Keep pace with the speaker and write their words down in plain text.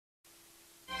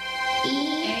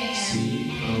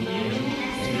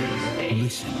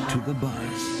Listen to the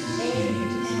buzz.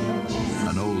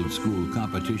 An old-school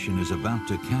competition is about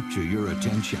to capture your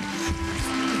attention.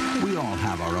 We all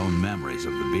have our own memories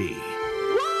of the bee.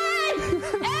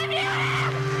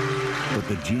 But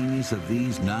the genius of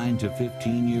these 9 to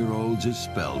 15-year-olds is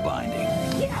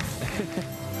spellbinding. Yes!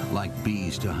 Like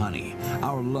bees to honey,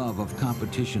 our love of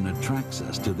competition attracts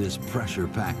us to this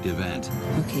pressure-packed event.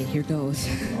 Okay, here goes.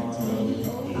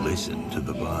 Listen to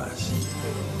the buzz.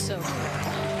 So.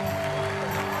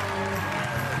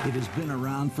 It has been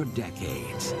around for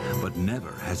decades, but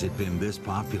never has it been this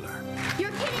popular.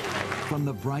 You're kidding! From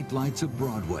the bright lights of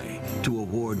Broadway, to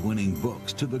award-winning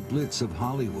books, to the glitz of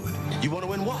Hollywood. You want to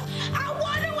win what? I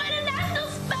want to win a National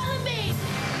Spelling Bee!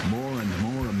 More and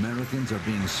more Americans are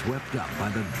being swept up by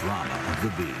the drama of the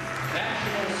bee.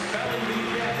 National Spelling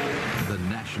Bee champion. The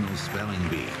National Spelling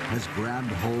Bee has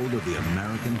grabbed hold of the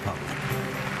American public.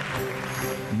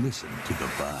 Listen to the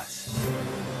buzz.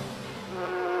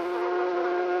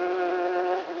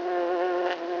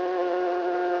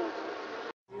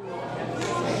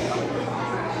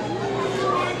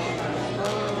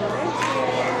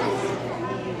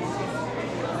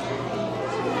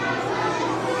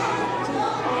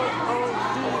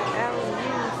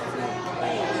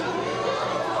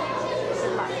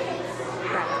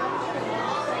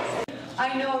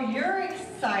 I know you're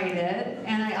excited,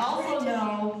 and I also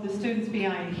know the students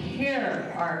behind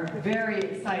here are very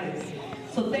excited.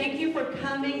 So thank you for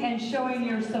coming and showing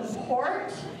your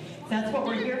support. That's what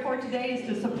we're here for today, is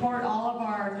to support all of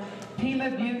our Pima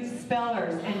Butte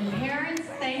spellers. And parents,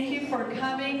 thank you for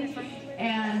coming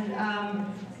and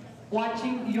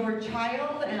watching your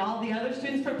child and all the other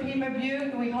students for Pima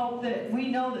Butte. We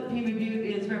know that Pima Butte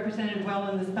is represented well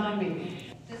in the spelling bee.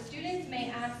 The students may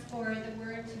ask for the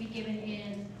word to be given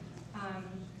in,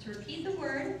 to repeat the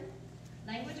word,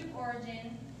 language of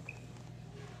origin,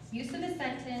 use of a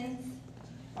sentence,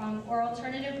 or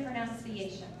alternative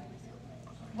pronunciation.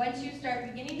 Once you start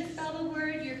beginning to spell the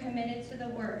word, you're committed to the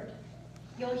word.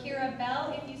 You'll hear a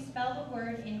bell if you spell the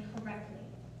word incorrectly.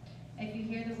 If you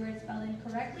hear the word spelled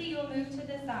incorrectly, you'll move to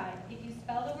the side. If you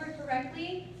spell the word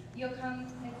correctly, you'll come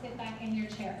and sit back in your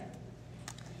chair.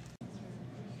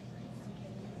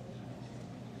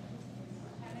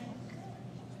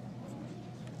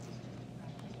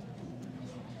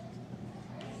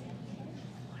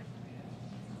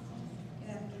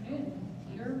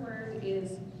 Your word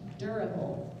is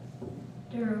durable.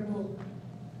 Durable.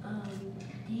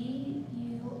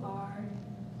 D-U-R-I-B-L-E,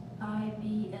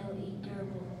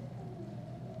 durable.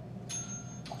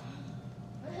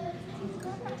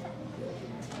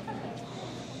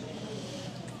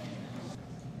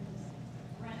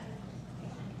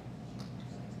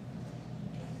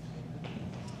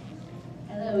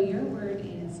 Hello, your word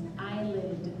is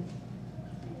eyelid.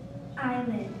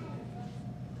 Eyelid.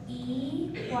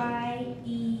 E-Y-E-L-I-D,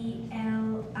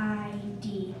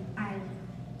 eyelid.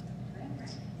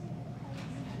 Correct.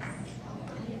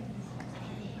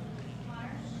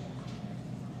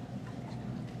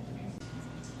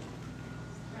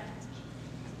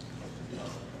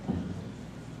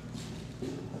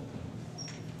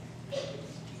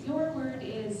 Your word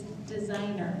is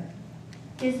designer.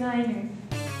 Designer.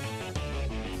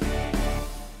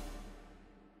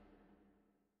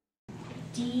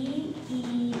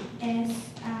 D-E-S-I-G-N-E-R,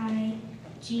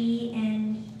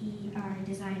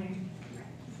 designer.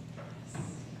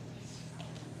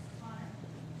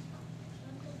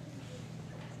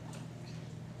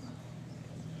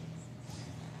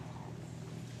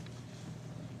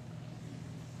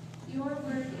 Your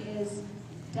word is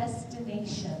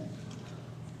destination.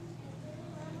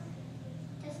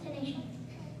 Destination.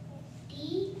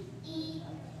 D-E-S-T-A-N.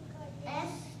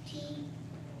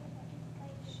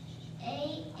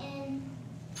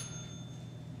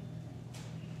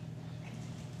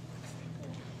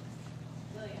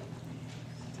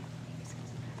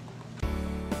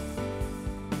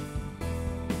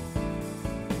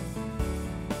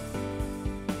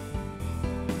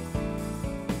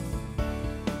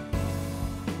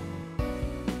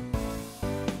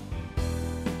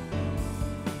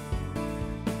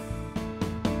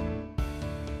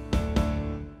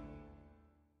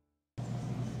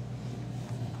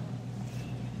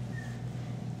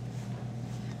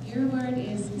 Your word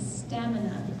is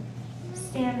stamina.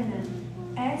 Stamina.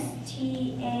 S-T-A-M-I-N-A,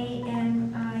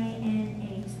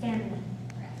 stamina.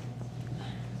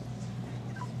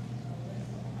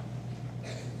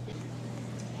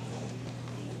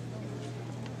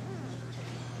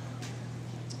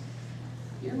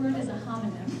 Your word is a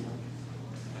homonym.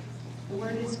 The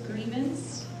word is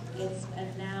grievance. It's a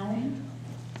noun,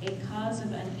 a cause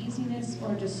of uneasiness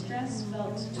or distress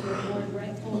felt to avoid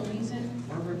rightful reason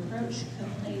or reproach,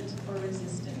 complaint, or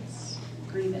resistance.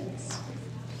 Grievance.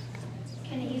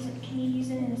 Can you use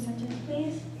it in a sentence,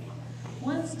 please?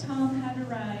 Once Tom had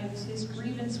arrived his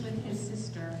grievance with his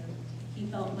sister, he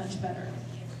felt much better.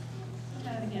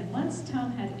 Try that again. Once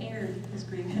Tom had aired his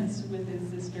grievance with his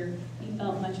sister, he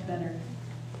felt much better.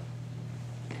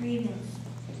 Grievance.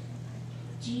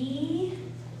 Grievence.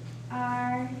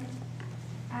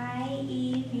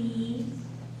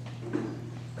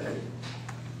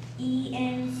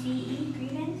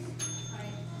 Grievance.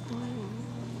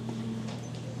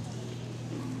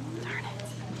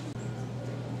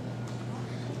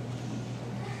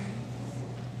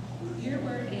 Your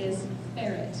word is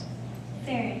ferret.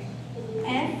 Ferret.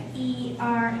 Ferret.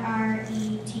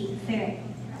 Ferret.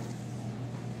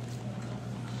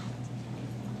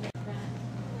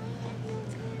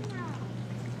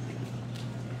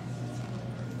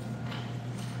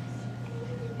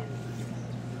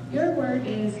 Your word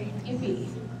is yippee.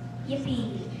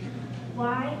 Yippee.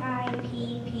 Yippee.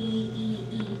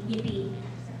 Yippee.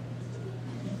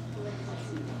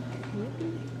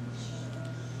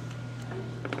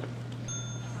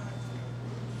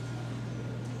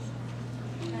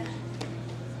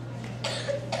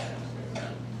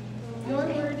 Your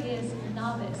word is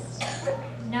novice.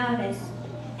 Novice.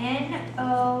 Novice.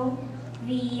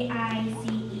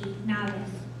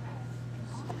 Novice.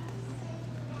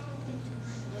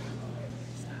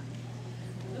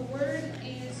 The word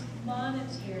is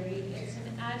monetary. It's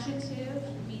an adjective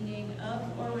meaning of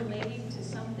or relating to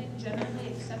something generally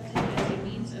accepted as a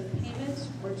means of payment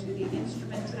or to the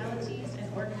instrumentalities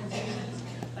and organizations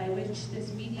by which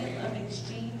this medium of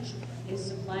exchange is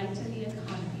supplied to the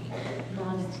economy.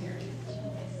 Monetary.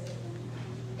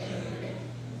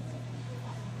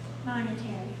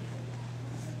 Monetary.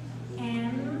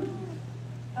 Monetary.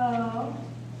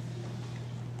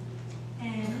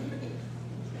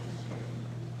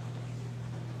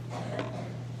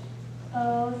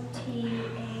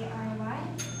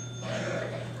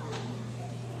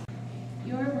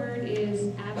 Your word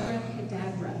is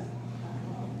abracadabra.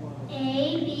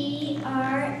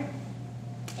 Abracad.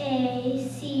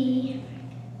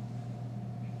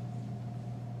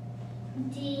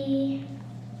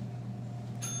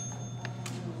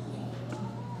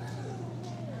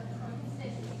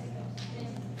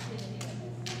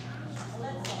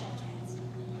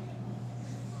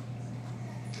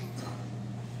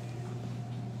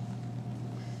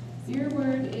 Your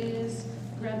word is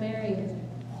grammarian.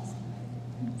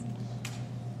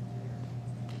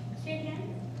 Say it again.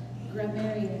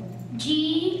 Grammarian.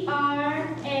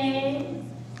 Grammarian.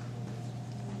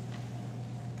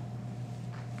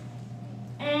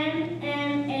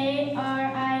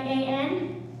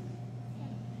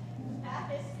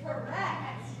 That is correct.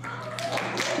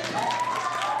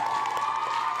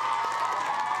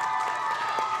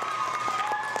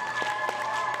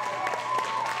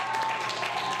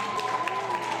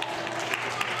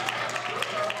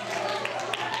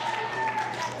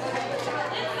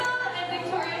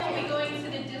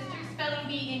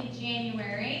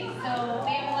 January, so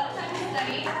they have a lot of time to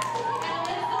study. And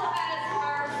Alyssa, as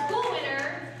our school winner,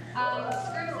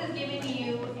 Scripps has given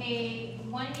you a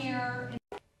 1 year.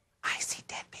 I see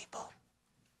dead people.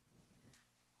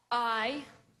 I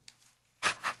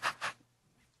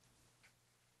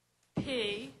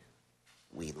P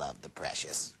We love the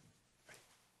precious.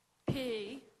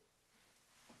 P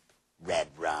Red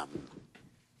rum.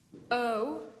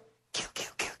 O Kill,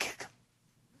 kill, kill, kill.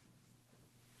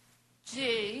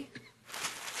 G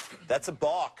That's a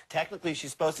balk. Technically,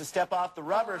 she's supposed to step off the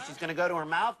rubber. If she's going to go to her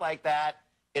mouth like that,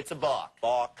 it's a balk.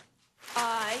 Balk.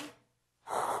 I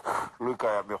Luke,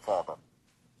 I am your father.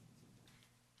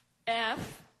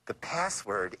 F The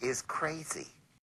password is crazy.